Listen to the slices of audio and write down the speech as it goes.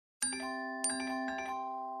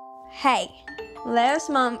Hey, last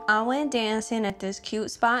month I went dancing at this cute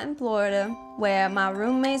spot in Florida where my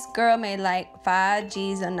roommate's girl made like 5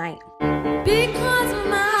 G's a night. Because of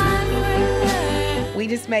my We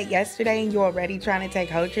just met yesterday and you're already trying to take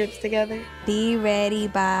hoe trips together? Be ready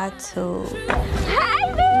by 2.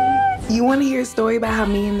 Hi, bitch! You want to hear a story about how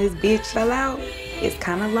me and this bitch fell out? It's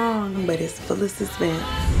kind of long, but it's full of suspense.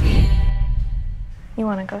 You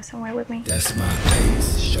want to go somewhere with me? That's my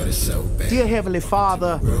place. Shut it so bad. Dear Heavenly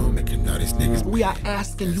Father, we are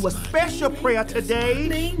asking you a special prayer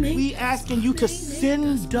today. We asking you to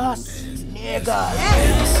send us niggas.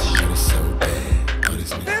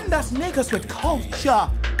 Send us niggas with culture.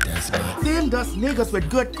 Send us niggas with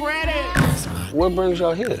good credit. What brings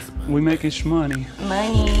y'all here? We making shmoney.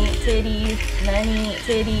 Money, titties, money,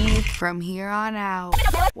 titties. From here on out,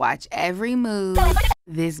 watch every move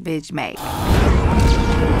this bitch makes.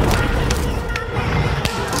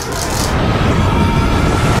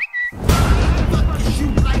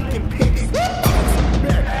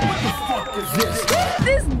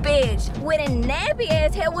 This bitch with a nappy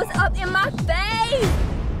ass hair was up in my face.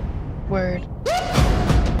 Word.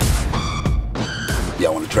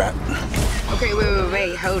 Y'all want to trap? Okay,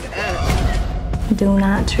 wait, hold up. Do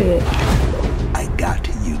not trip. I got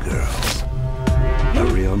you, girls. A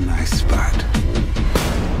real nice spot.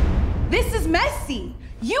 This is messy.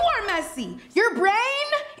 You are messy. Your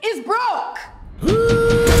brain is broke.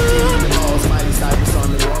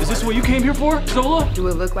 Is this what you came here for, Zola? Do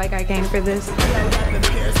it look like I came for this? Look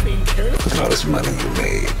at all this money you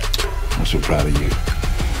made. I'm so proud of you.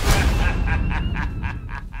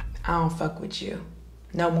 I don't fuck with you.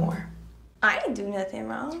 No more. I didn't do nothing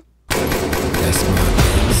wrong.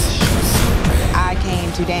 I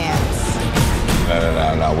came to dance.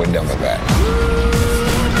 No, we're done with that.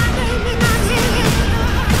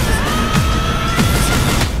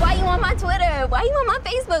 Why you on my Twitter? Why you on my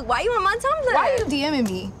Facebook? Why you on my Tumblr? Why are you DMing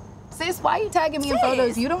me? Sis, why are you tagging me in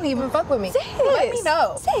photos? You don't even fuck with me. Sis. Let me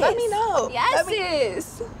know. Sis. Let me know. Yes, Let me...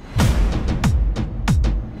 sis.